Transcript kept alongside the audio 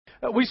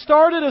We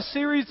started a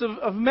series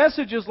of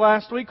messages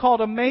last week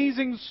called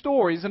Amazing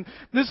Stories. And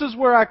this is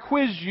where I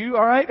quiz you,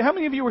 all right? How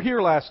many of you were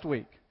here last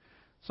week?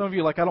 Some of you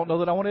are like, I don't know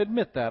that I want to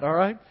admit that, all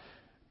right?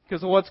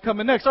 Because of what's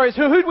coming next. All right,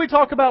 so who did we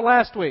talk about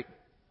last week?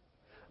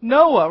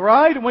 Noah,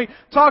 right? And we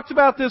talked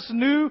about this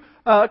new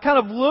kind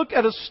of look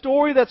at a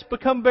story that's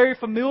become very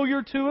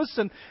familiar to us,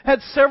 and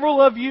had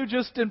several of you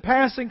just in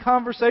passing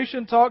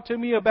conversation talk to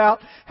me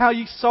about how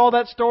you saw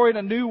that story in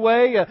a new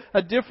way,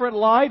 a different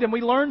light. And we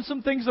learned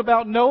some things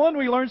about Noah, and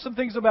we learned some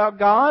things about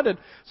God, and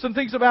some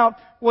things about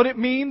what it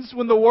means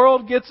when the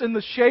world gets in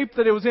the shape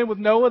that it was in with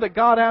Noah, that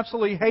God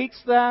absolutely hates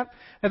that,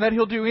 and that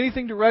He'll do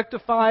anything to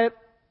rectify it.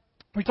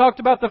 We talked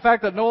about the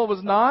fact that Noah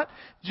was not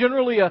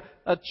generally a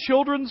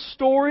children's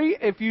story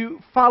if you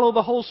follow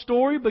the whole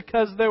story,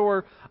 because there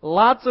were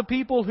lots of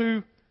people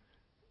who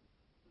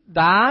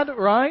died,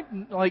 right?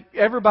 Like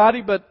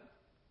everybody but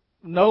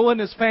Noah and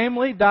his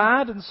family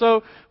died. And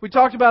so we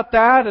talked about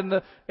that and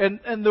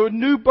the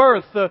new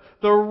birth, the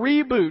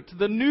reboot,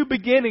 the new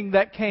beginning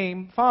that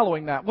came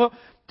following that. Well,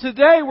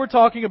 today we're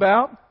talking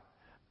about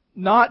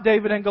not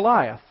David and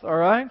Goliath, all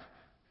right?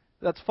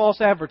 That's false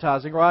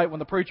advertising, right? When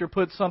the preacher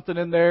puts something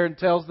in there and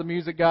tells the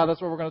music guy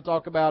that's what we're going to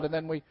talk about, and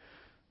then we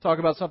talk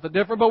about something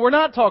different. But we're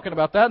not talking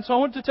about that. And so I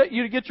want to take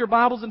you to get your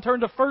Bibles and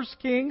turn to 1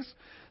 Kings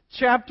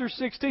chapter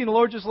 16. The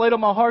Lord just laid on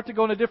my heart to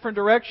go in a different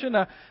direction.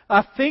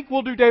 I think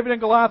we'll do David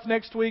and Goliath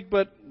next week,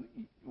 but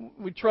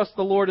we trust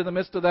the Lord in the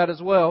midst of that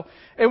as well.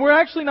 And we're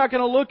actually not going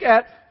to look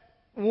at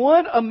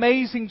one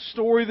amazing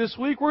story this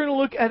week. We're going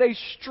to look at a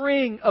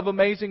string of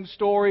amazing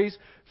stories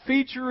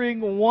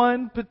featuring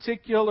one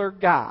particular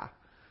guy.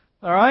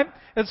 All right?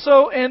 And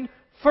so in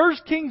 1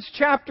 Kings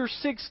chapter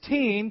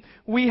 16,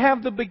 we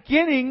have the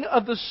beginning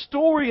of the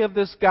story of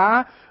this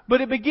guy,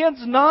 but it begins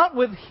not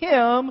with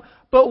him,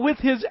 but with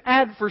his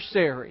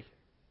adversary.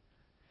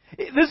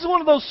 This is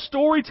one of those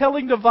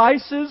storytelling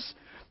devices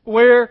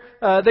where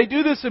they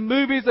do this in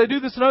movies, they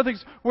do this in other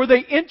things, where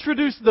they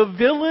introduce the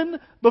villain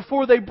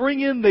before they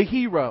bring in the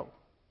hero.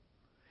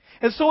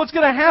 And so what's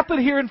going to happen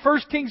here in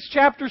 1 Kings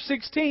chapter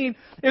 16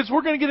 is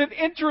we're going to get an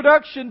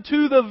introduction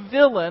to the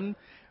villain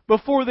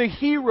before the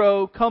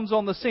hero comes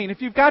on the scene.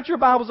 If you've got your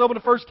Bibles open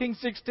to 1 Kings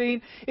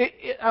 16,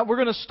 we're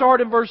going to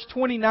start in verse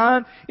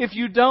 29. If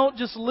you don't,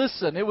 just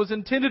listen. It was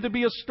intended to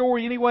be a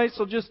story anyway,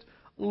 so just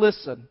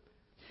listen.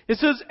 It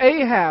says,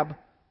 Ahab,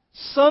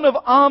 son of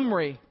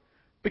Omri,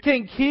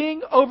 became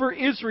king over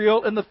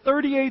Israel in the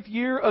 38th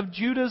year of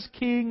Judah's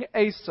king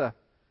Asa.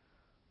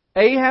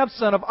 Ahab,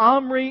 son of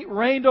Omri,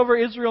 reigned over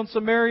Israel and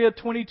Samaria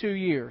 22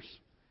 years.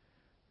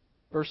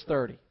 Verse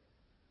 30.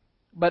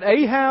 But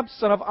Ahab,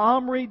 son of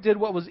Omri, did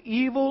what was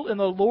evil in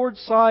the Lord's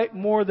sight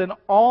more than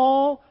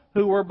all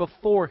who were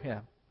before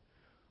him.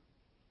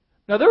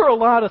 Now, there are a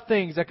lot of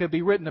things that could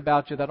be written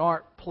about you that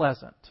aren't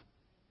pleasant.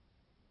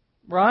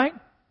 Right?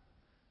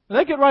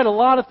 They could write a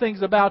lot of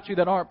things about you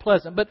that aren't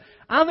pleasant. But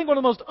I think one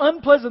of the most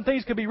unpleasant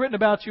things could be written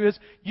about you is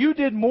you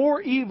did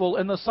more evil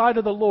in the sight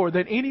of the Lord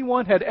than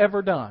anyone had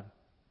ever done.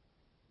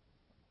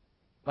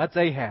 That's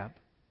Ahab.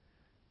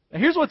 Now,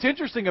 here's what's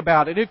interesting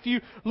about it. If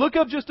you look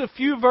up just a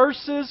few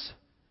verses,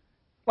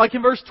 like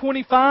in verse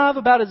 25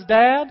 about his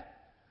dad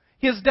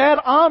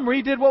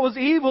Omri did what was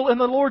evil in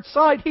the Lord's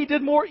sight. He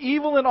did more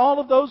evil than all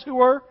of those who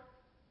were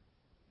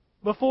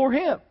before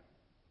him.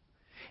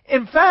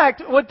 In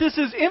fact, what this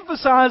is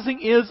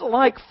emphasizing is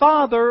like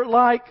father,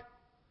 like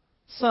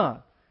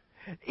son.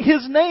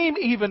 His name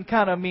even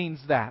kind of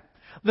means that.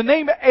 The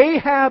name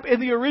Ahab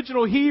in the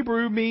original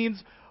Hebrew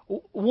means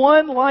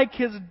one like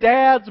his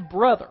dad's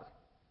brother,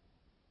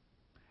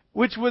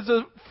 which was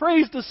a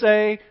phrase to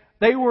say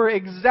they were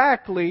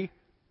exactly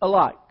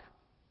alike.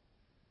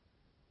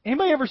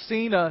 Anybody ever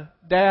seen a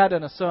dad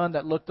and a son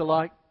that looked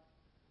alike?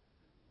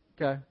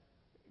 Okay.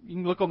 You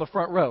can look on the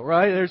front row,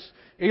 right? There's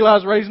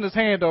Eli's raising his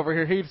hand over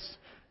here.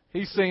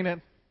 He's seen it.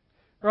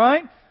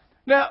 Right?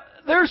 Now,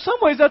 there are some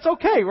ways that's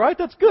okay, right?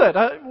 That's good.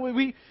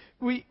 We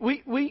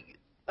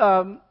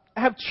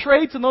have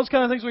traits and those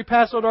kind of things we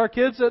pass on to our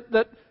kids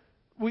that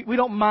we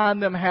don't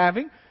mind them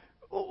having.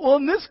 Well,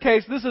 in this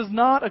case, this is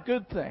not a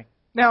good thing.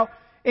 Now,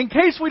 in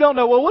case we don't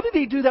know, well, what did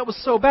he do that was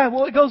so bad?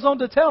 Well, it goes on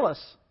to tell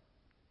us.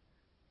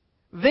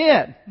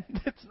 Then,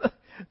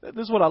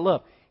 this is what I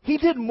love. He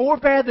did more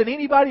bad than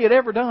anybody had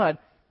ever done.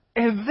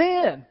 And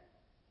then,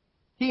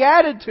 he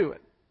added to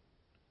it.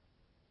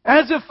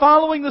 As if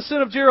following the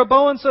sin of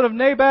Jeroboam, son of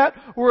Nebat,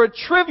 were a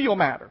trivial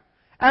matter.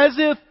 As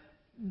if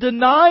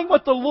denying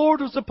what the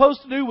Lord was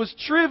supposed to do was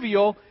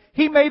trivial,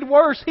 he made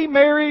worse. He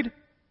married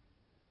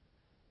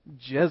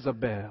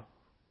Jezebel.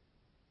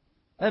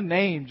 That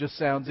name just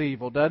sounds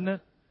evil, doesn't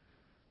it?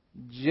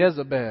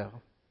 Jezebel.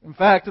 In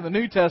fact, in the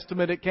New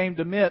Testament, it came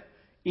to mean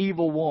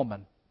evil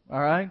woman.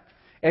 All right?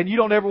 And you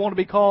don't ever want to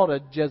be called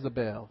a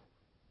Jezebel.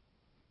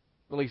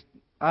 At least,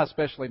 I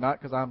especially not,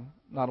 because I'm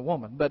not a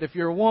woman. But if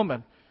you're a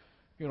woman,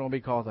 you don't want to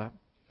be called that.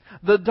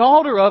 The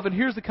daughter of, and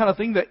here's the kind of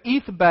thing, the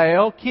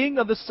Ethbaal, king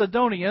of the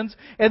Sidonians,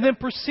 and then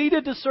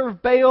proceeded to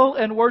serve Baal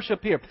and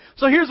worship him.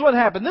 So here's what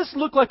happened. This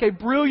looked like a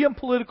brilliant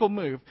political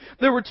move.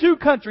 There were two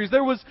countries.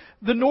 There was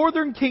the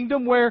northern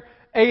kingdom where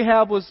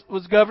Ahab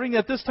was governing.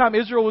 At this time,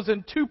 Israel was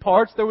in two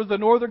parts. There was the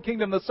northern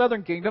kingdom, the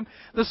southern kingdom.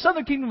 The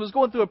southern kingdom was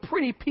going through a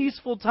pretty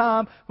peaceful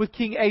time with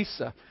King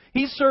Asa.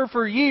 He served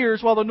for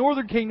years while the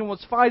northern kingdom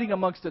was fighting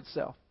amongst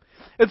itself.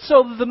 And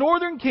so the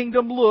northern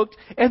kingdom looked,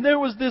 and there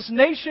was this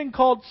nation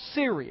called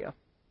Syria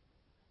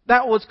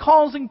that was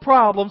causing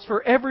problems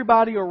for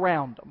everybody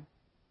around them.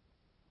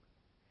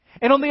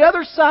 And on the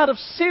other side of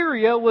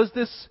Syria was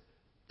this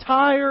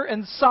Tyre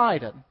and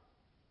Sidon.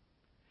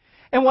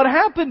 And what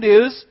happened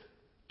is,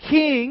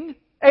 King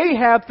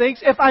Ahab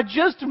thinks, if I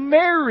just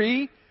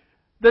marry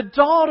the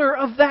daughter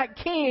of that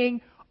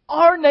king,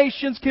 our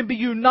nations can be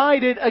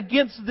united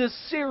against this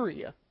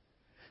Syria.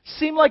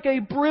 Seemed like a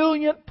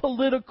brilliant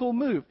political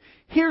move.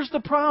 Here's the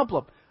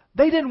problem.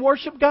 They didn't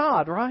worship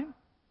God, right?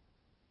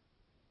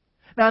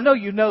 Now, I know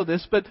you know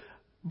this, but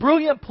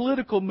brilliant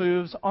political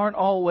moves aren't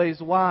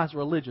always wise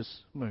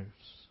religious moves.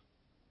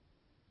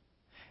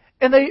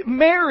 And they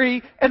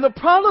marry, and the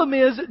problem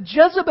is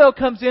Jezebel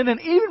comes in, and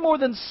even more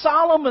than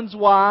Solomon's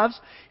wives,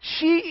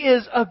 she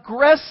is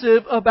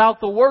aggressive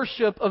about the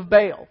worship of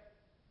Baal.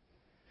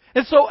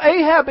 And so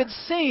Ahab, it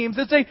seems,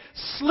 it's a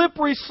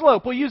slippery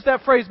slope. We'll use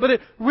that phrase, but it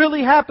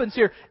really happens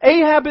here.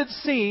 Ahab, it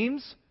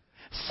seems,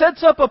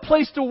 sets up a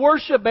place to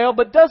worship Baal,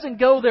 but doesn't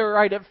go there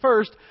right at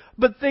first,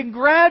 but then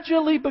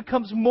gradually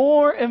becomes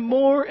more and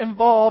more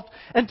involved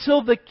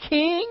until the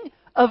king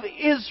of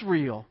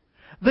Israel,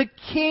 the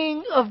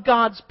king of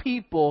God's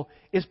people,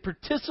 is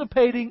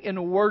participating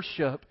in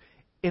worship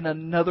in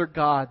another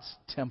God's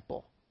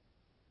temple.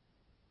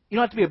 You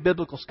don't have to be a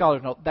biblical scholar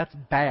to know that's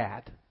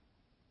bad.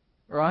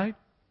 Right?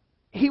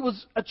 He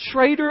was a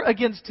traitor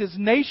against his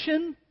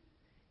nation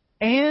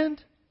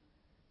and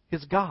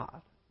his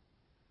God.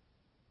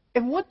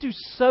 And what do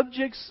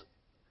subjects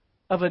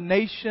of a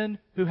nation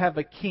who have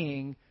a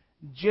king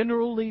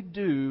generally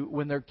do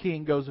when their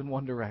king goes in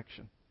one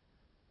direction?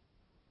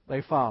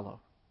 They follow.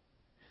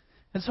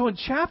 And so in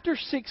chapter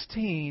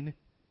 16,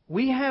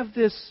 we have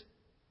this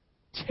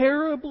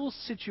terrible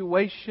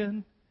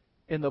situation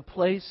in the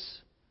place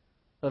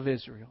of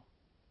Israel.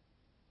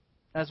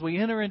 As we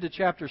enter into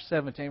chapter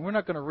 17, we're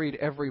not going to read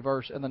every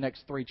verse in the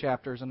next 3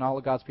 chapters, and all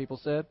of God's people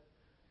said,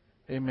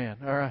 Amen.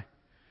 All right.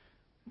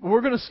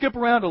 We're going to skip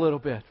around a little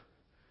bit.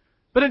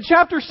 But in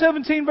chapter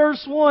 17,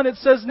 verse 1, it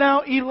says,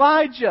 Now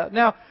Elijah.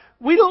 Now,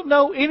 we don't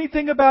know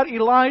anything about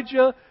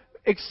Elijah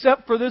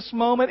except for this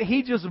moment.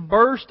 He just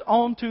burst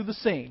onto the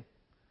scene.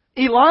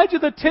 Elijah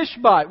the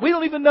Tishbite. We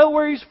don't even know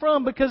where he's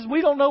from because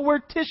we don't know where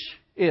Tish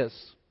is.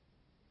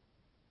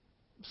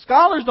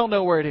 Scholars don't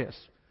know where it is.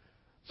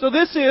 So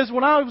this is,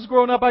 when I was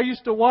growing up, I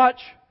used to watch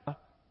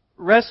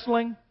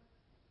wrestling.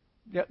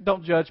 Yeah,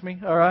 don't judge me,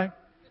 all right?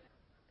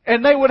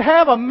 And they would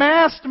have a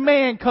masked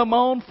man come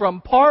on from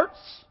parts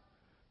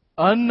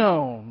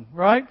unknown,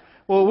 right?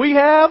 Well, we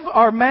have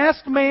our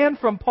masked man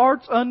from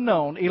parts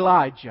unknown,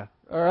 Elijah,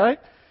 all right?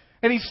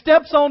 And he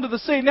steps onto the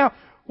scene. Now,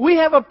 we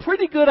have a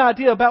pretty good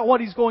idea about what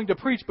he's going to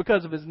preach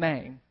because of his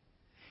name.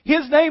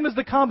 His name is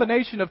the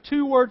combination of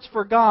 2 words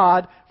for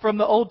God from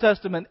the Old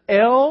Testament,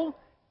 El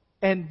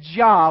and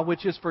Jah,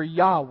 which is for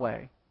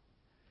Yahweh.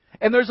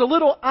 And there's a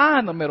little I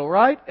in the middle,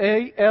 right?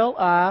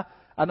 A-L-I.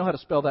 I know how to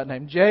spell that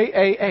name.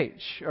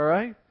 J-A-H, all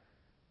right?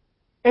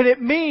 And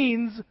it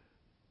means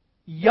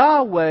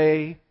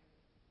Yahweh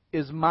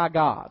is my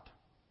God.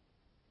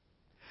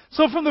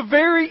 So from the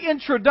very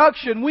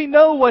introduction, we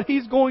know what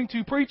he's going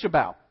to preach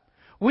about.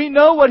 We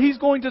know what he's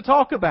going to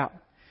talk about.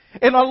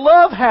 And I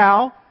love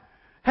how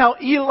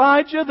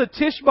Elijah, the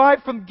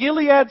Tishbite from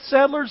Gilead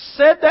settlers,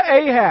 said to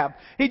Ahab,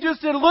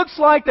 it looks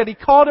like that he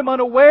caught him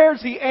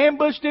unawares, he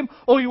ambushed him,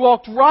 or he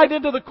walked right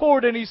into the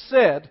court and he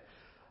said,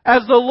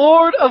 As the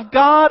Lord of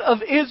God of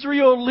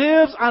Israel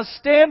lives, I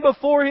stand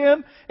before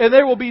him, and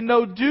there will be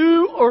no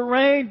dew or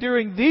rain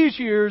during these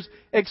years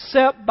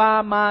except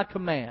by my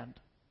command.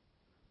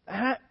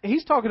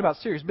 He's talking about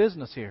serious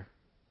business here.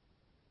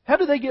 How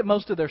do they get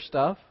most of their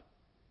stuff?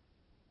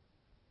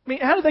 I mean,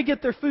 how do they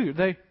get their food?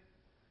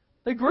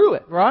 They grew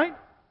it, right?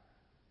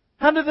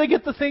 How did they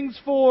get the things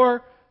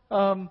for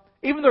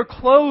even their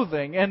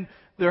clothing and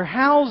their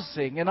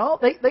housing and all?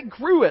 They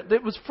grew it.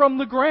 It was from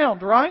the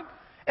ground, right?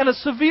 And a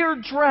severe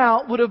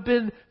drought would have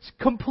been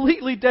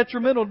completely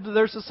detrimental to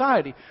their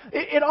society.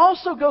 It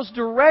also goes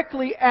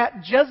directly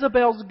at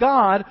Jezebel's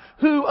God,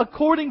 who,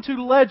 according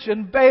to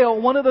legend,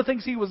 Baal, one of the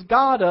things he was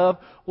God of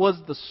was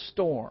the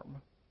storm,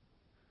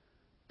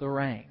 the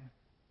rain.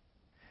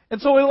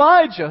 And so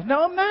Elijah,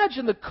 now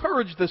imagine the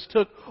courage this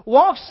took,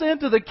 walks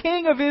into the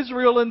king of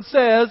Israel and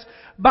says,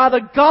 By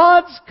the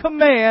God's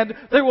command,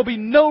 there will be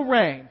no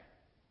rain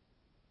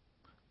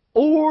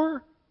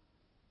or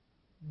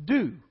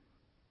dew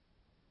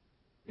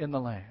in the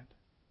land.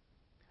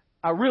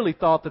 I really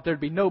thought that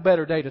there'd be no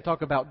better day to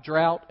talk about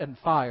drought and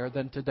fire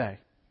than today.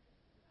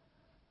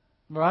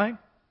 Right?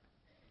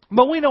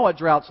 But we know what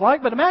drought's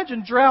like. But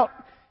imagine drought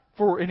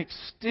for an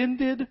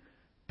extended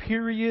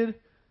period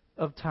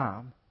of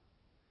time.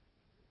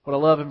 What I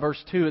love in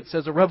verse 2, it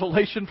says, A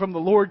revelation from the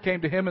Lord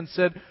came to him and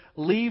said,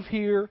 Leave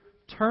here,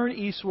 turn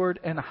eastward,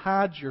 and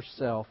hide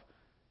yourself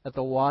at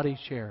the Wadi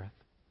Cherith.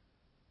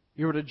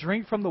 You are to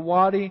drink from the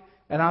wadi,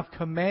 and I've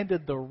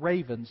commanded the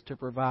ravens to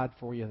provide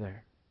for you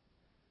there.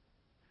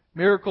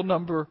 Miracle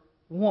number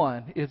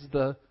 1 is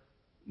the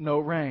no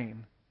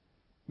rain.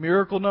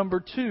 Miracle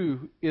number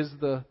 2 is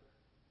the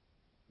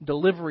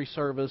delivery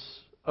service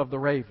of the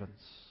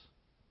ravens.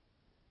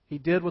 He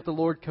did what the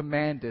Lord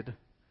commanded.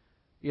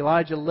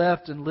 Elijah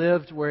left and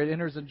lived where it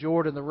enters in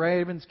Jordan. The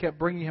ravens kept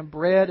bringing him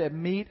bread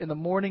and meat in the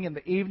morning and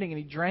the evening, and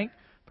he drank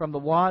from the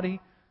wadi.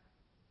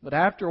 But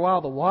after a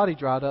while, the wadi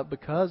dried up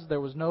because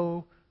there was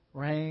no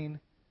rain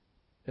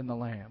in the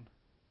land.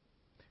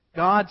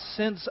 God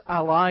sends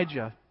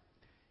Elijah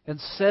and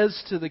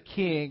says to the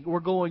king, we're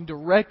going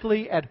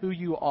directly at who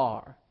you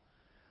are.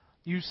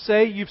 You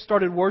say you've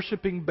started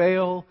worshiping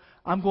Baal.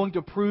 I'm going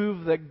to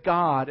prove that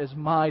God is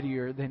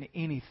mightier than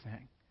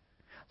anything.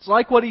 It's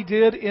like what he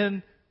did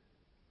in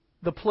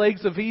the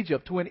plagues of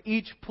Egypt, when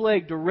each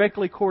plague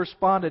directly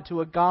corresponded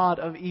to a god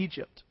of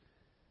Egypt.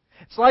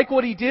 It's like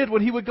what he did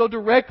when he would go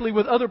directly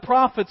with other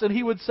prophets and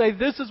he would say,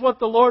 this is what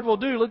the Lord will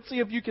do. Let's see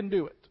if you can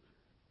do it.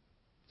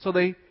 So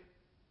they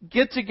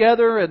get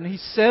together and he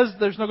says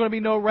there's not going to be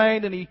no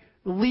rain, and he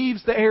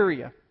leaves the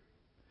area.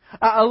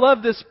 I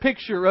love this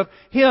picture of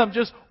him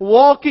just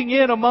walking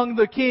in among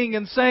the king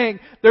and saying,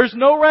 there's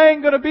no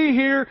rain going to be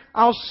here.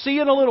 I'll see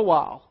you in a little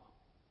while.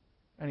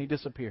 And he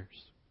disappears.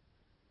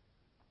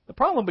 The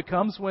problem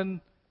becomes when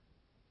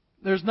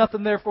there's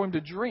nothing there for him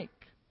to drink.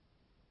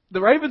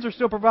 The ravens are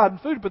still providing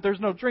food, but there's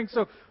no drink.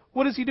 So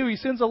what does he do? He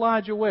sends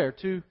Elijah where?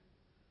 To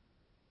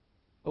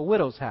a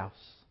widow's house.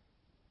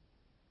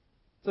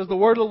 It says, the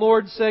word of the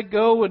Lord said,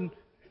 go, and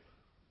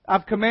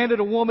I've commanded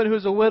a woman who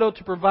is a widow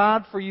to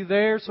provide for you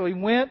there. So he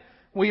went.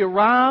 We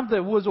arrived.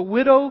 There was a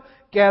widow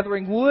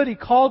gathering wood. He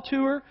called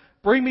to her,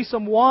 bring me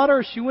some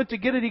water. She went to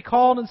get it. He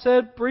called and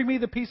said, bring me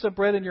the piece of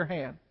bread in your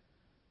hand.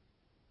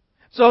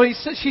 So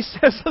she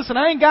says, listen,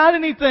 I ain't got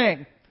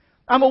anything.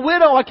 I'm a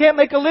widow. I can't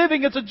make a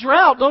living. It's a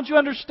drought. Don't you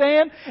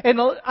understand? And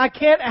I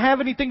can't have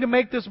anything to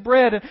make this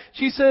bread. And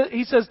he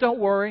says, don't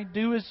worry.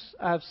 Do as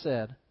I've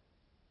said.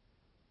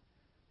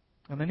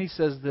 And then he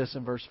says this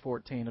in verse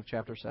 14 of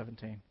chapter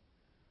 17.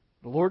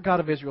 The Lord God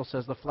of Israel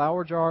says, the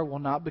flour jar will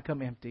not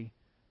become empty,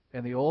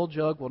 and the oil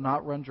jug will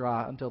not run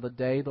dry until the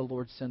day the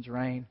Lord sends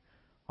rain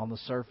on the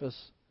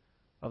surface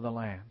of the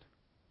land.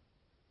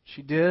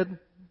 She did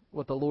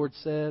what the Lord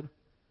said,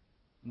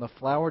 and the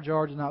flour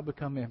jar did not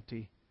become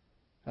empty,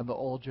 and the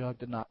oil jug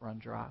did not run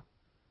dry.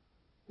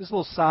 This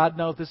little side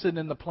note, this isn't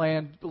in the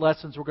planned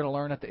lessons we're going to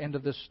learn at the end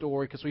of this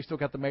story, because we still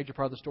got the major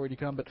part of the story to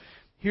come. But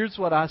here's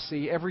what I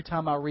see every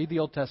time I read the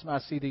Old Testament.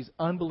 I see these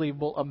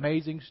unbelievable,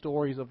 amazing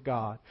stories of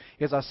God.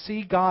 Is I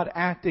see God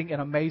acting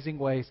in amazing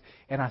ways,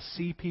 and I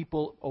see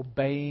people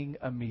obeying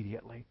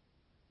immediately.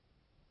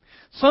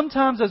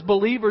 Sometimes as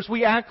believers,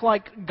 we act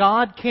like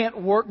God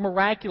can't work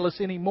miraculous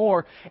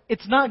anymore.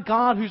 It's not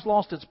God who's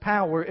lost its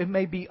power. It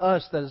may be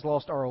us that has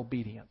lost our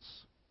obedience.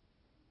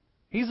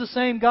 He's the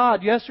same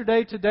God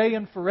yesterday, today,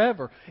 and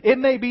forever. It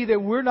may be that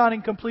we're not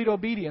in complete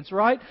obedience,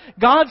 right?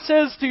 God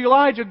says to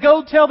Elijah,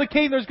 go tell the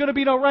king there's going to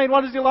be no rain.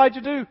 What does Elijah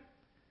do?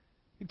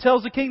 He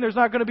tells the king there's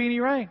not going to be any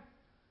rain.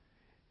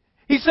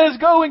 He says,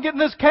 go and get in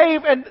this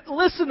cave and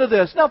listen to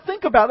this. Now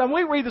think about it. And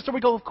we read this and we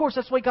go, of course,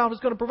 that's the way God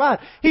was going to provide.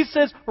 He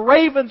says,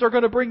 ravens are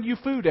going to bring you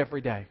food every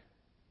day.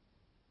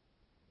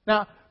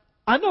 Now,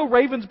 I know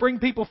ravens bring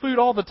people food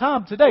all the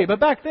time today,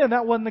 but back then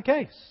that wasn't the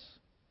case.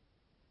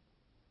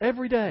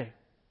 Every day.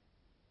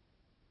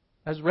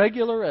 As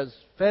regular as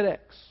FedEx.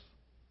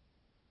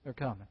 They're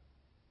coming.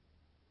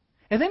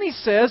 And then he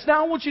says,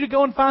 now I want you to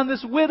go and find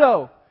this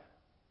widow.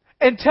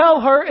 And tell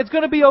her it's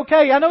going to be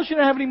okay. I know she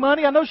doesn't have any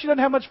money. I know she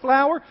doesn't have much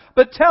flour.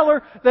 But tell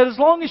her that as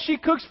long as she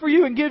cooks for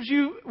you and gives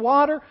you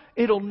water,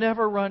 it'll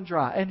never run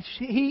dry. And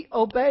he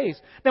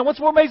obeys. Now what's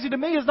more amazing to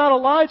me is not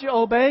Elijah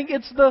obeying.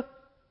 It's the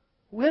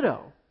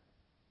widow.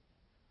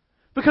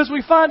 Because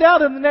we find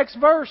out in the next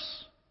verse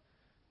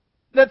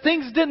that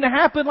things didn't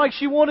happen like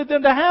she wanted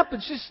them to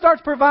happen. She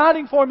starts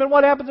providing for him, and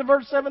what happens in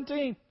verse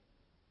 17?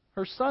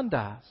 Her son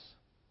dies.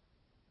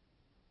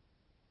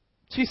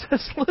 She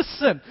says,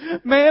 listen,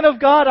 man of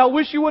God, I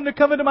wish you wouldn't have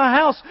come into my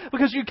house,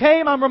 because you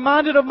came, I'm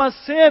reminded of my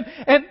sin,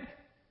 and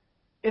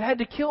it had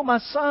to kill my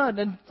son.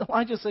 And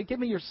Elijah said, give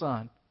me your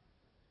son.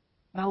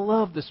 And I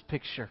love this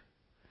picture.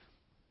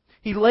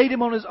 He laid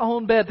him on his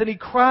own bed. Then he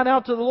cried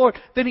out to the Lord.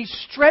 Then he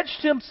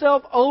stretched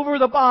himself over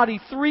the body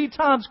 3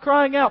 times,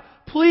 crying out,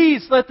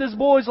 please let this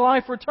boy's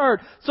life return.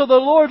 So the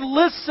Lord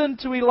listened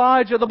to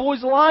Elijah. The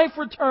boy's life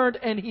returned,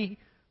 and he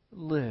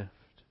lived.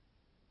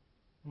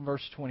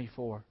 Verse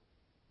 24.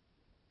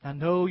 I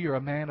know you're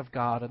a man of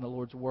God, and the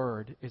Lord's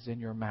word is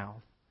in your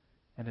mouth,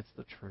 and it's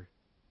the truth.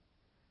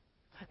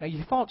 Now,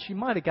 you thought she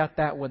might have got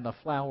that when the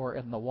flour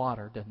and the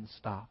water didn't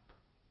stop.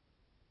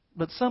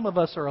 But some of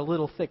us are a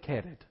little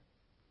thick-headed.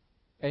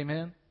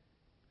 Amen?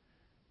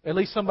 At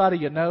least somebody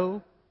you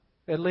know,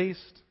 at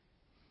least.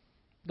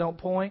 Don't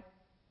point.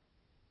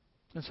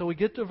 And so we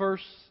get to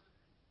verse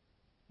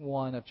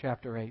 1 of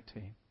chapter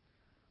 18.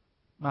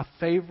 My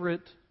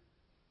favorite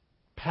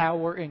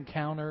power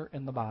encounter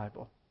in the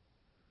Bible.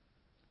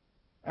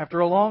 After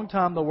a long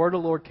time, the word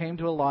of the Lord came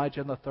to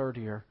Elijah in the 3rd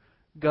year.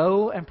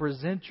 Go and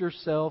present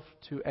yourself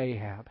to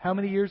Ahab. How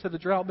many years had the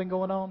drought been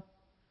going on?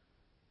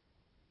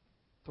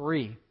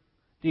 3.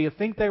 Do you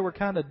think they were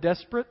kind of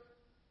desperate?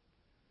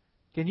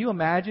 Can you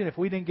imagine if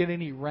we didn't get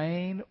any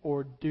rain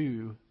or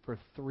dew for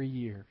 3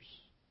 years?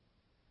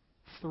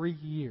 3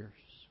 years.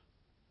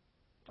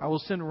 I will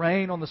send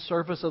rain on the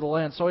surface of the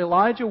land. So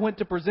Elijah went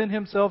to present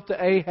himself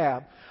to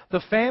Ahab.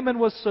 The famine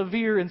was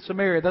severe in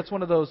Samaria. That's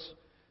one of those,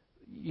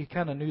 you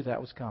kind of knew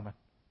that was coming.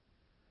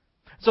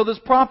 So this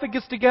prophet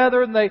gets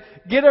together and they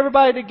get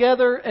everybody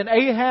together, and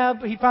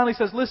Ahab, he finally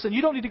says, listen,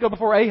 you don't need to go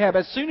before Ahab.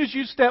 As soon as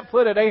you step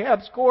foot at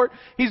Ahab's court,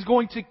 he's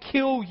going to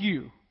kill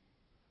you.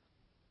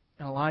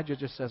 And Elijah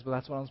just says, well,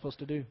 that's what I'm supposed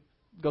to do.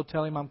 Go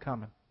tell him I'm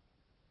coming.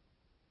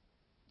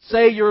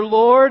 Say, your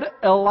Lord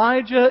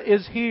Elijah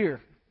is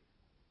here.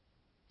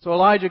 So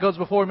Elijah goes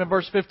before him in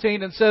verse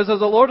 15 and says, as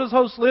the Lord of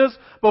hosts lives,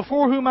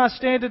 before whom I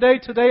stand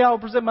today I will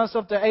present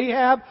myself to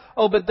Ahab.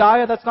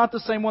 Obadiah, that's not the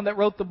same one that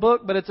wrote the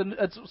book, but it's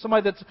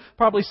somebody that's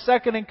probably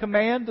second in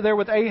command there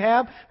with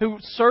Ahab, who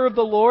served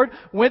the Lord,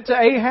 went to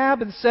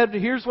Ahab and said,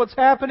 here's what's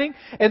happening.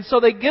 And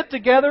so they get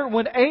together.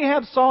 When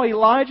Ahab saw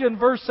Elijah in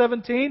verse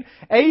 17,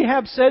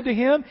 Ahab said to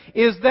him,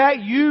 is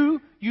that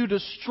you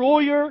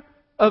destroyer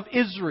of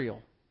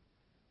Israel?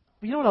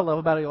 You know what I love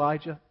about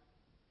Elijah?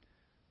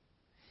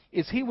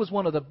 Is he was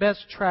one of the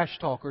best trash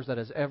talkers that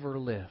has ever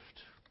lived.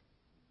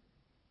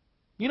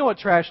 You know what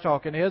trash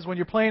talking is? When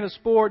you're playing a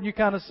sport and you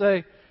kind of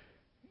say,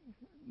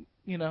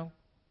 you know,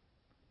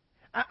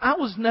 I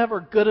was never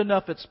good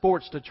enough at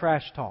sports to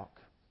trash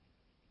talk.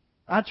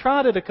 I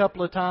tried it a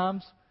couple of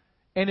times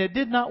and it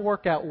did not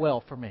work out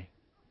well for me.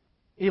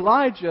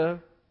 Elijah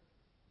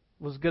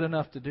was good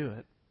enough to do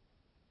it.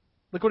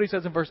 Look what he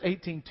says in verse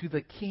 18, to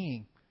the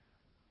king.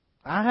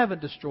 I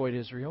haven't destroyed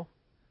Israel,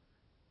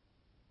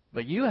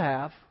 but you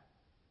have.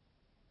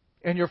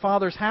 And your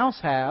father's house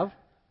have,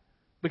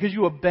 because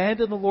you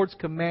abandoned the Lord's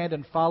command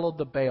and followed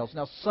the Baals.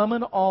 Now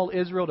summon all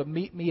Israel to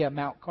meet me at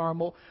Mount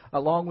Carmel,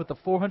 along with the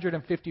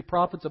 450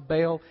 prophets of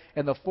Baal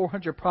and the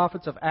 400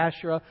 prophets of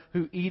Asherah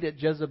who eat at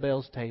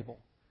Jezebel's table.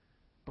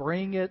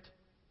 Bring it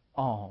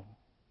on.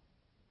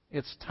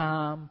 It's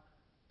time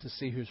to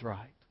see who's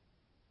right.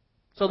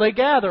 So they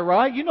gather,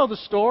 right? You know the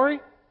story.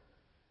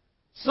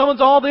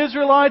 Summons all the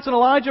Israelites, and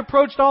Elijah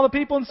approached all the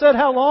people and said,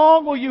 how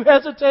long will you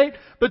hesitate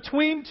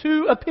between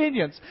two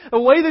opinions?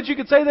 A way that you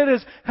could say that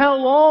is, how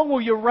long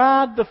will you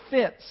ride the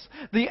fence?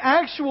 The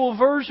actual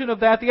version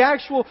of that,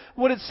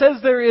 what it says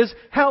there is,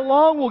 how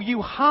long will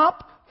you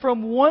hop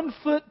from one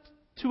foot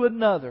to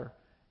another,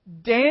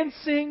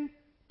 dancing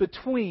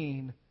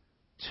between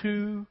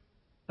two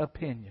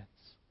opinions?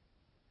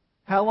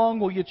 How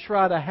long will you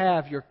try to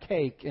have your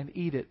cake and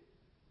eat it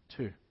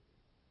too?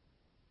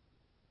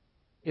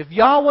 If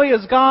Yahweh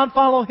is God,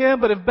 follow Him,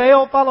 but if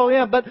Baal, follow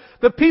him. But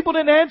the people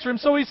didn't answer him,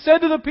 so he said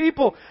to the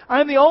people, I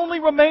am the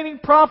only remaining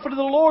prophet of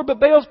the Lord, but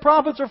Baal's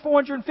prophets are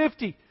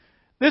 450.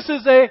 This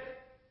is a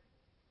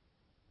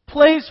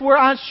place where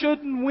I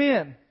shouldn't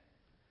win.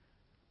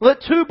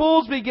 Let 2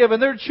 bulls be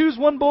given. They're to choose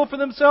 1 bull for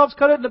themselves,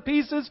 cut it into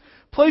pieces,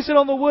 place it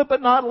on the wood,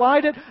 but not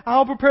light it.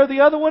 I'll prepare the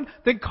other one.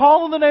 Then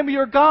call on the name of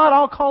your God.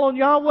 I'll call on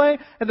Yahweh.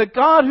 And the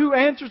God who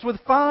answers with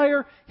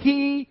fire,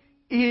 He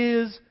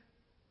is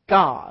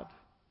God.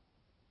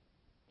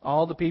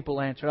 All the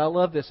people answered. I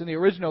love this. In the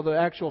original, the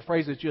actual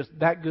phrase is just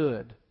that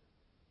good.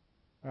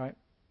 All right?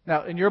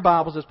 Now, in your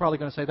Bibles, it's probably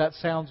going to say that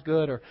sounds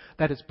good or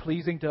that is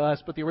pleasing to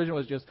us, but the original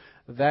is just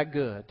that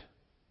good.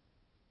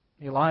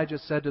 Elijah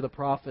said to the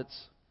prophets,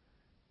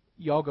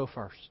 y'all go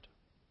first.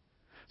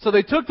 So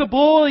they took the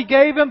bull He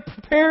gave him,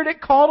 prepared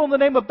it, called on the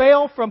name of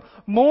Baal from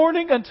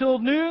morning until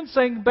noon,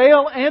 saying,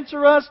 Baal,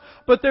 answer us.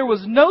 But there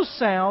was no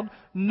sound.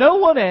 No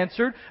one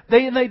answered.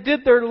 They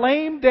did their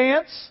lame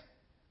dance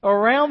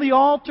around the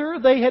altar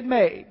they had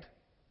made.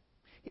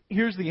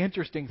 Here's the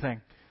interesting thing.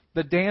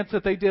 The dance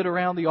that they did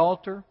around the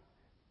altar,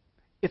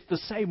 it's the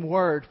same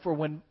word for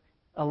when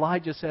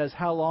Elijah says,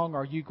 how long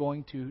are you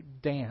going to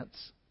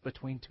dance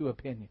between two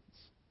opinions?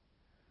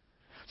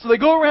 So they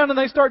go around and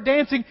they start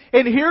dancing,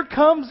 and here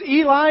comes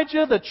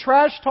Elijah, the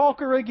trash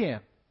talker again.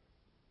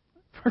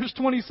 Verse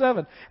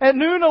 27. At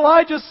noon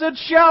Elijah said,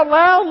 shout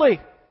loudly.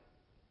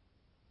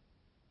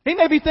 He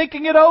may be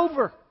thinking it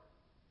over.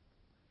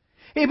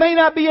 He may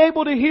not be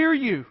able to hear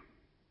you.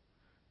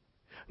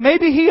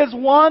 Maybe he has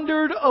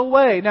wandered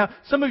away. Now,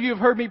 some of you have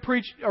heard me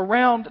preach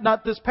around,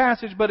 not this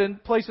passage, but in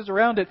places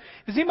around it.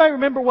 Does anybody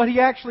remember what he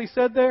actually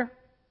said there?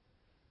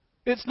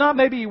 It's not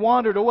maybe he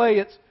wandered away.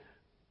 It's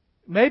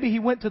maybe he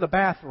went to the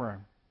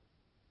bathroom.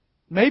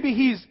 Maybe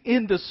he's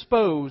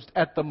indisposed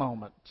at the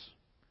moment.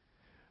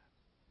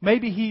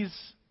 Maybe he's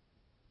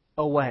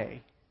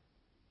away.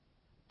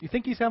 Do you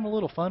think he's having a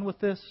little fun with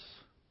this?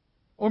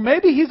 Or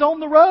maybe he's on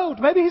the road.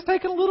 Maybe he's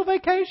taking a little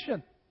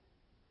vacation.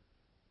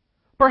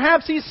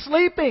 Perhaps he's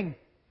sleeping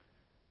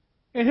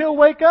and he'll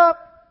wake up.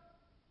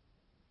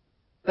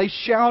 They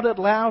shouted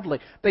loudly.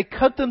 They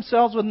cut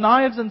themselves with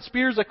knives and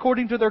spears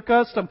according to their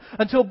custom,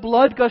 until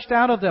blood gushed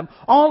out of them.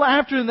 All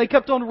after them they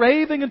kept on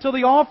raving until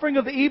the offering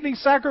of the evening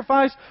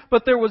sacrifice,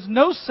 but there was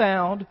no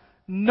sound,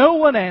 no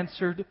one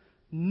answered,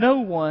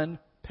 no one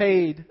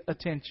paid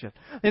attention.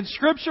 In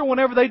Scripture,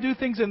 whenever they do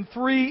things in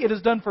three, it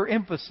is done for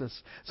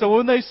emphasis. So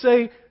when they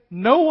say,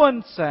 no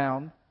one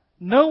sound,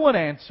 no one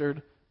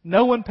answered,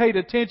 no one paid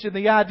attention,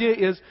 the idea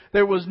is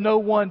there was no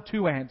one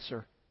to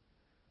answer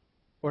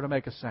or to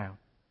make a sound.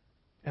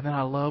 And then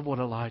I love what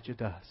Elijah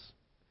does.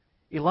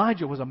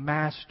 Elijah was a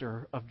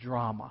master of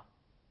drama.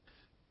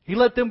 He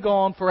let them go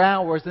on for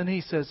hours, and he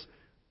says,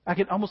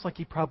 almost like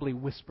he probably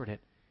whispered it,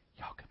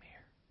 y'all come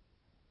here.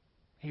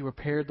 He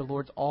repaired the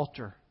Lord's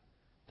altar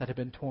that had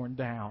been torn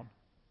down,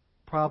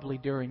 probably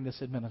during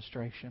this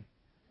administration.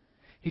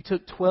 He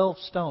took 12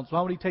 stones.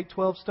 Why would he take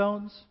 12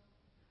 stones?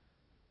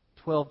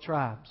 12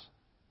 tribes.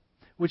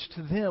 Which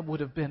to them would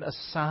have been a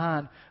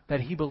sign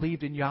that he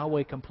believed in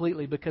Yahweh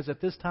completely, because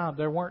at this time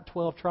there weren't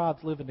 12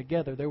 tribes living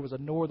together. There was a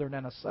northern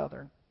and a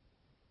southern.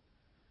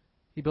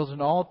 He built an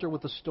altar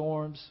with the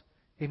storms.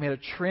 He made a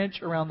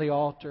trench around the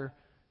altar.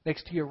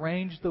 Next, he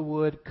arranged the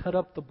wood, cut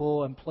up the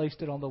bull, and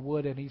placed it on the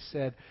wood. And he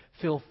said,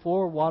 fill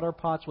 4 water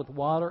pots with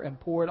water and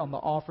pour it on the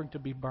offering to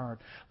be burned.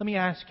 Let me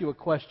ask you a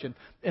question.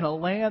 In a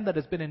land that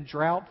has been in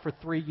drought for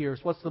 3 years,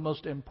 what's the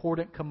most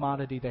important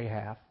commodity they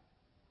have?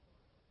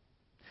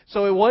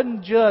 So it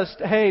wasn't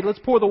just, hey, let's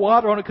pour the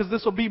water on it because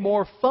this will be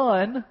more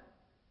fun.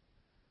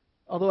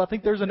 Although I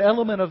think there's an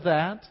element of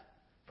that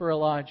for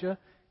Elijah.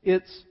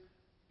 It's,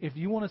 if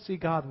you want to see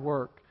God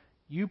work,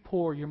 you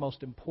pour your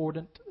most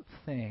important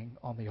thing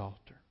on the altar.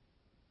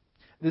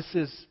 This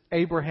is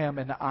Abraham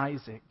and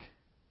Isaac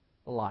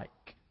like.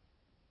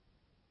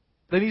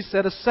 Then he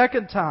said a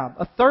second time,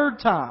 a third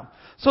time.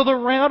 So the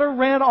water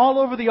ran all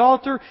over the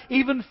altar,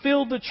 even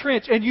filled the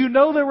trench. And you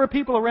know there were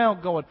people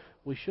around going,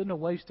 we shouldn't have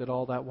wasted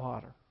all that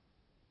water.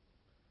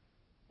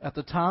 At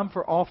the time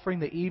for offering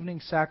the evening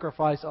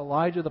sacrifice,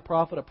 Elijah the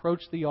prophet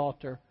approached the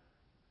altar.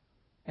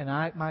 And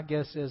my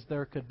guess is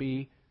there could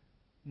be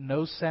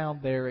no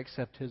sound there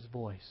except his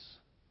voice.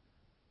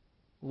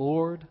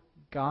 Lord,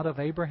 God of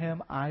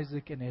Abraham,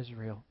 Isaac, and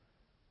Israel,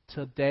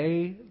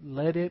 today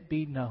let it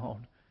be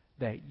known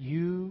that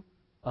you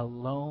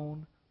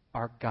alone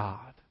are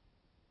God,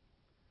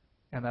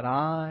 and that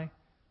I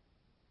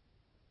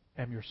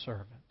am your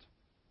servant.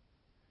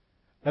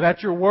 That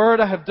at your word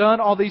I have done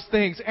all these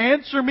things.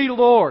 Answer me,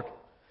 Lord.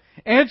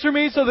 Answer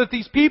me so that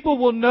these people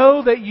will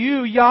know that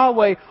you,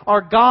 Yahweh,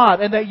 are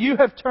God, and that you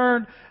have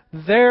turned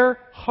their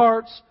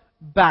hearts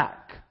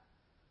back.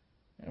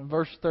 In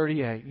verse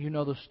 38, you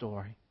know the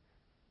story.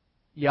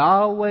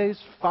 Yahweh's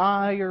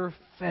fire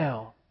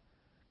fell,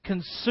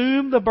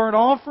 consumed the burnt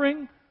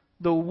offering,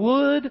 the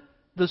wood,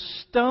 the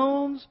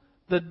stones,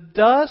 the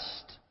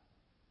dust,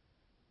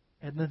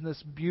 and then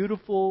this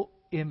beautiful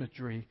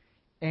imagery,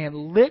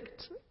 and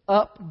licked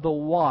up the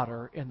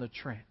water in the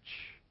trench.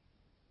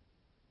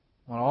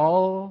 When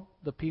all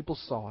the people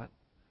saw it,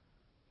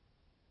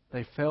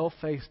 they fell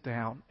face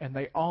down, and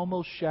they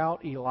almost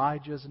shout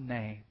Elijah's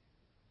name.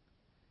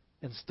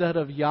 Instead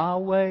of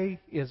Yahweh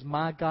is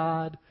my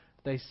God,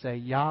 they say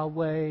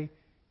Yahweh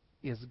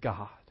is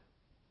God.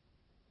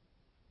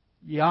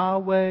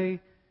 Yahweh,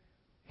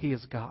 He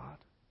is God.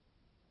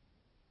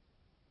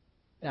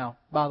 Now,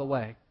 by the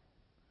way,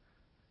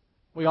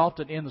 we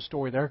often end the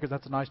story there because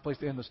that's a nice place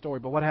to end the story.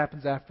 But what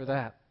happens after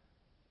that?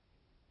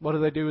 What do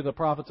they do with the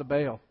prophets of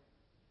Baal?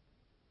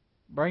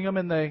 Bring them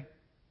and they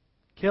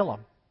kill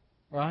them,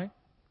 right?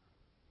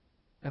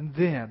 And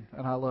then,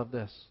 and I love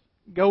this,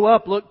 go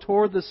up, look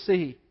toward the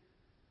sea.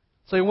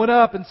 So he went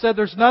up and said,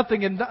 there's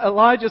nothing. And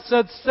Elijah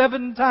said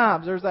 7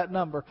 times, there's that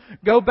number,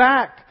 go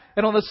back.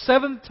 And on the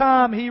 7th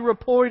time he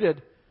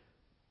reported,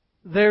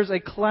 there's a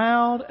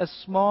cloud as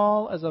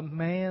small as a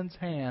man's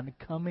hand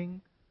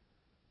coming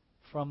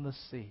from the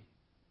sea.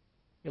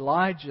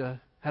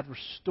 Elijah had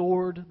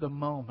restored the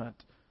moment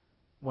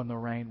when the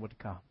rain would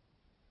come.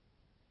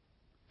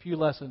 A few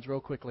lessons real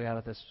quickly out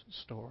of this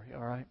story,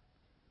 all right?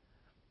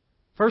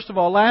 First of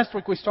all, last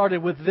week we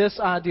started with this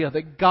idea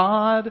that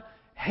God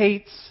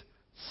hates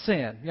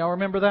sin. Y'all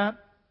remember that?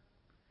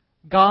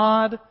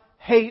 God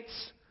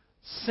hates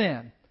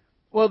sin.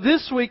 Well,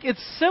 this week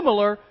it's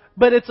similar,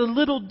 but it's a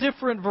little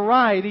different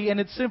variety, and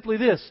it's simply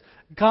this.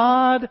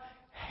 God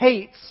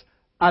hates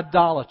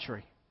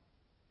idolatry.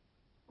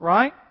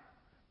 Right?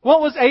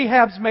 What was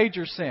Ahab's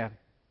major sin?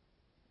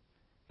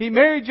 He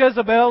married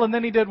Jezebel, and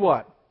then he did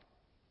what?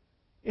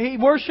 He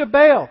worshipped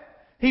Baal.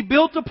 He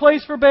built a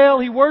place for Baal.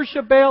 He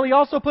worshipped Baal. He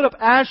also put up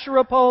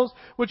Asherah poles,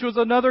 which was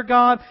another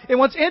god. And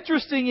what's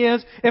interesting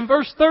is, in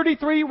verse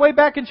 33, way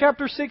back in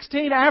chapter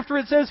 16, after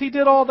it says he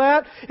did all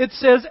that, it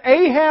says,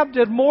 Ahab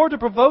did more to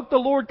provoke the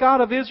Lord God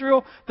of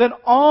Israel than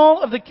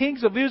all of the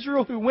kings of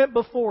Israel who went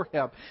before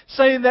him.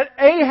 Saying that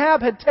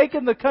Ahab had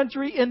taken the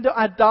country into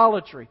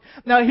idolatry.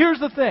 Now here's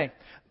the thing.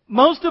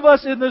 Most of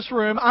us in this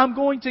room, I'm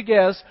going to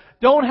guess,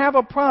 don't have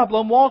a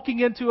problem walking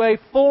into a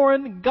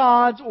foreign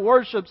god's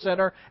worship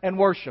center and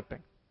worshiping.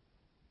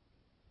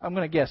 I'm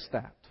going to guess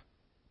that.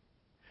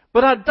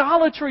 But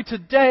idolatry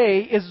today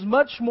is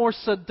much more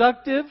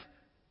seductive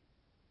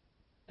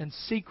and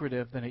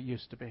secretive than it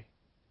used to be.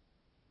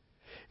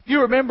 If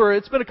you remember,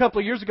 it's been a couple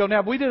of years ago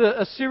now, we did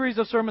a series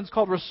of sermons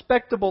called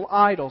Respectable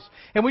Idols.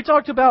 And we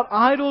talked about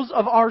idols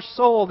of our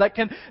soul that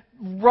can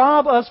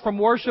rob us from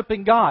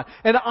worshiping God.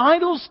 And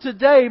idols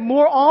today,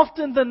 more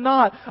often than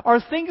not,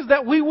 are things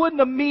that we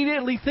wouldn't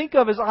immediately think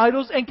of as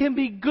idols and can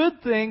be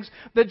good things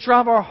that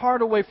drive our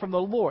heart away from the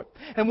Lord.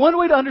 And one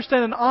way to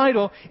understand an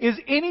idol is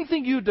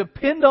anything you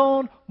depend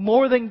on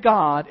more than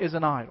God is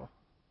an idol.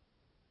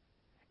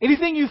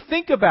 Anything you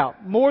think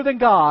about more than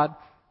God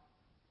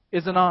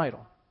is an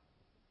idol.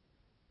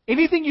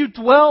 Anything you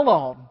dwell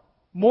on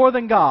more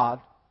than God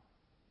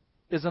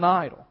is an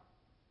idol.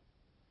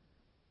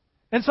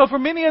 And so for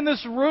many in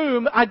this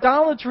room,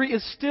 idolatry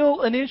is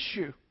still an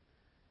issue.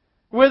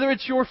 Whether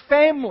it's your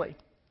family,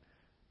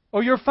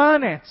 or your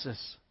finances,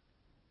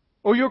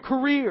 or your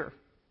career.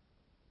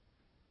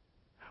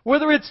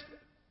 Whether it's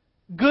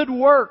good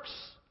works,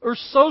 or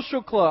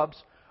social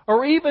clubs,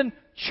 or even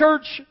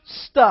church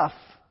stuff.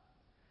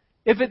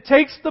 If it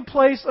takes the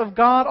place of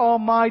God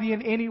Almighty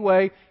in any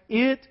way,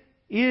 it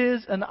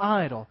is an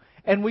idol.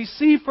 And we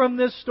see from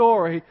this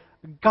story,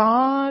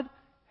 God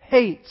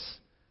hates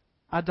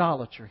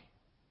idolatry.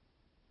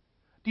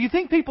 Do you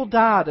think people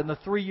died in the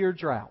 3-year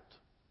drought?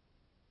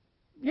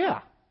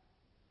 Yeah.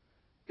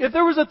 If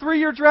there was a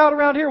 3-year drought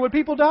around here, would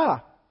people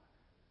die?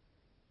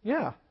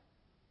 Yeah.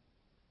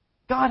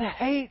 God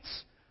hates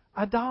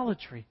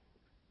idolatry.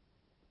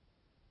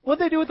 What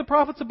did they do with the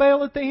prophets of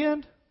Baal at the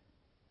end?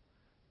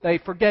 They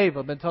forgave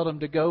them and told them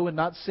to go and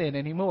not sin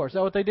anymore. Is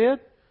that what they did?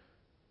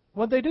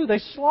 What did they do? They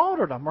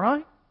slaughtered them,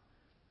 right?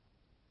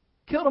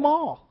 Killed them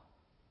all.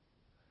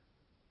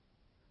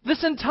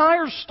 This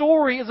entire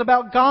story is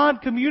about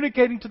God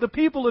communicating to the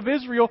people of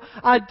Israel,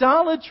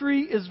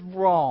 idolatry is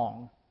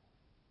wrong.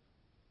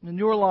 In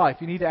your life,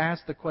 you need to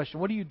ask the question,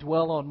 what do you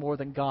dwell on more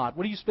than God?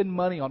 What do you spend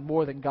money on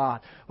more than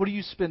God? What do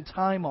you spend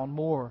time on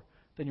more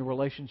than your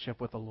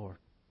relationship with the Lord?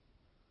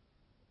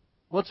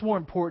 What's more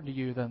important to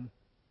you than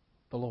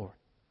the Lord?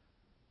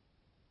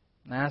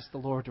 And ask the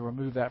Lord to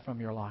remove that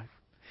from your life.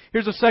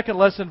 Here's a second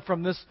lesson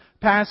from this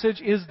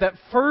passage, is that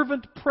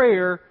fervent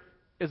prayer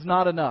is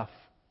not enough.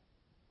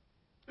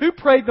 Who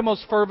prayed the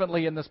most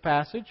fervently in this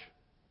passage?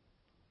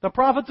 The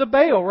prophets of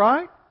Baal,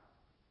 right?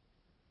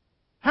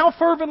 How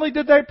fervently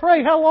did they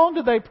pray? How long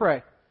did they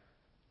pray?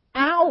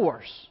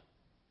 Hours.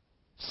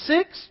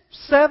 6,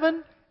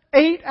 7,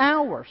 8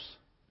 hours.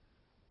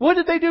 What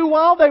did they do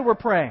while they were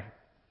praying?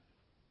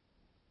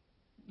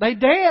 They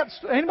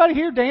danced. Anybody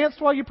here danced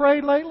while you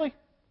prayed lately?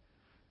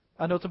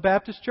 I know it's a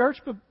Baptist church,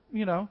 but,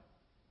 you know.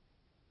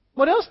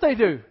 What else they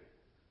do?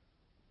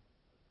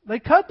 They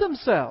cut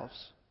themselves.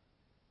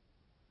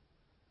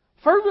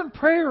 Fervent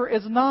prayer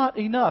is not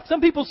enough.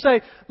 Some people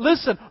say,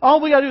 listen,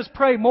 all we got to do is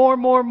pray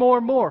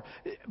more.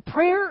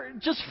 Prayer,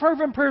 just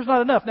fervent prayer is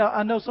not enough. Now,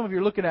 I know some of you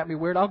are looking at me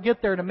weird. I'll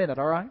get there in a minute,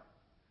 all right?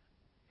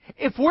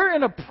 If we're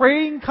in a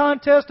praying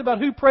contest about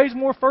who prays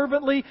more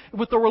fervently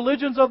with the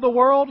religions of the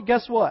world,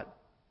 guess what?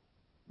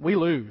 We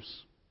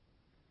lose.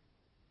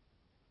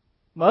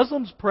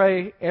 Muslims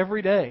pray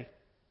every day,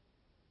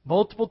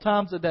 multiple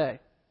times a day,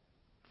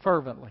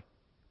 fervently.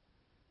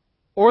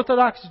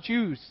 Orthodox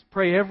Jews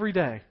pray every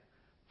day,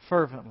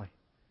 fervently.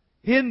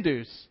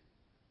 Hindus,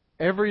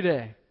 every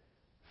day,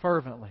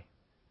 fervently.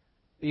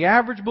 The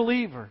average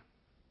believer,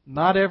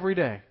 not every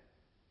day,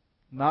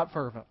 not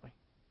fervently.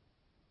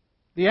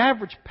 The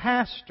average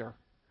pastor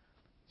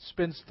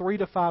spends 3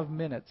 to 5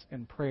 minutes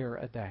in prayer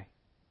a day.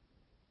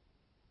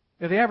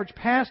 If the average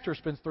pastor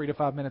spends 3 to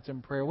 5 minutes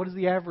in prayer, what does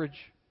the average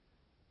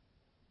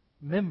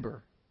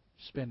member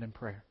spend in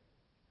prayer?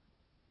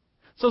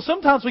 So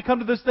sometimes we come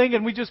to this thing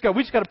and we just got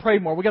to pray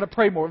more. We got to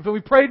pray more. If we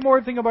prayed more,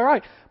 everything will be all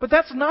right. But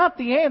that's not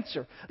the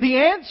answer. The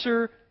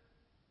answer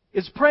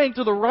is praying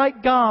to the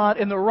right God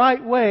in the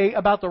right way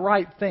about the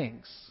right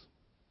things.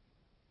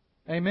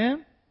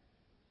 Amen?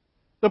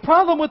 The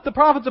problem with the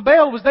prophets of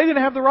Baal was they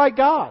didn't have the right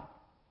God.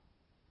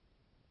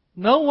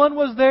 No one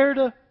was there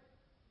to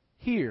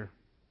hear.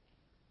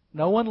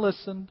 No one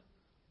listened.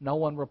 No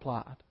one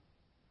replied.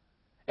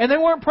 And they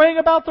weren't praying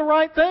about the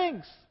right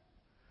things.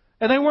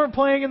 And they weren't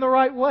praying in the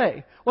right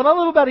way. What I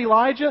love about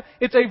Elijah,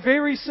 it's a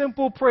very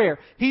simple prayer.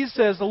 He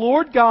says,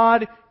 Lord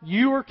God,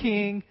 you are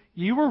king,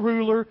 you are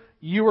ruler,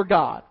 you are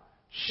God.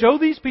 Show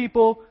these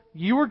people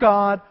you are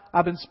God.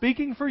 I've been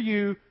speaking for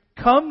you.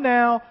 Come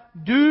now,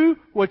 do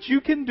what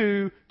you can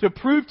do to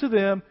prove to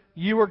them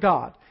you are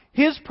God.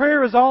 His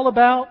prayer is all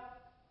about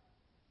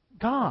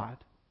God.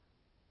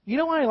 You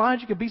know why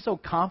Elijah could be so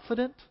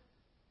confident?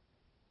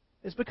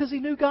 It's because he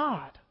knew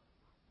God.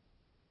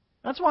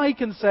 That's why he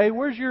can say,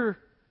 Where's your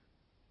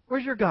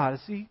God?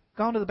 Has he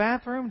gone to the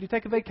bathroom? Did he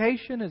take a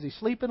vacation? Is he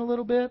sleeping a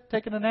little bit?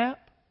 Taking a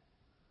nap?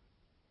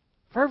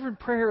 Fervent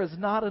prayer is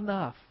not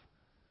enough.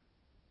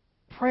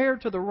 Prayer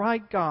to the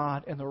right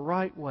God in the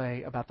right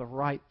way about the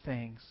right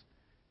things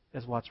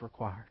is what's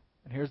required.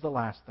 And here's the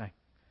last thing.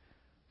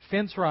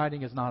 Fence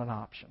riding is not an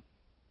option.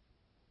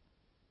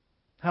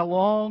 How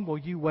long will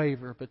you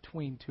waver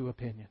between two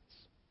opinions?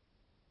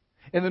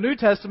 In the New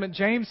Testament,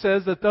 James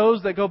says that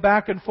those that go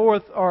back and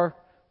forth are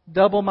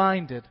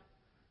double-minded,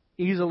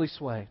 easily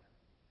swayed.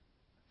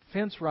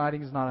 Fence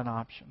riding is not an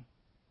option.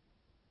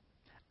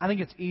 I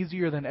think it's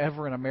easier than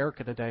ever in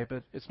America today,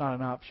 but it's not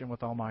an option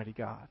with Almighty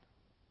God.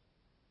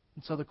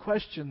 And so the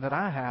question that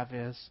I have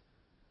is,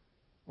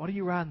 what are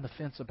you riding the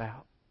fence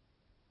about?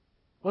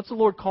 What's the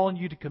Lord calling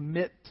you to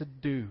commit to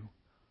do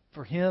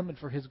for Him and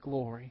for His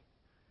glory?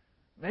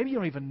 Maybe you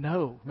don't even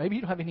know. Maybe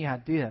you don't have any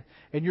idea.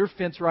 And your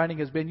fence riding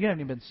has been, you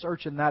haven't even been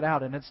searching that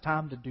out, and it's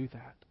time to do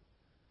that.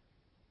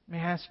 Let me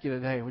ask you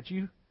today, would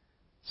you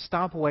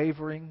stop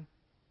wavering?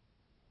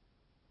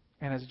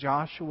 And as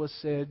Joshua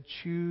said,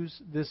 choose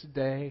this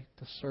day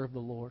to serve the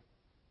Lord.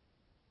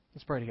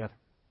 Let's pray together.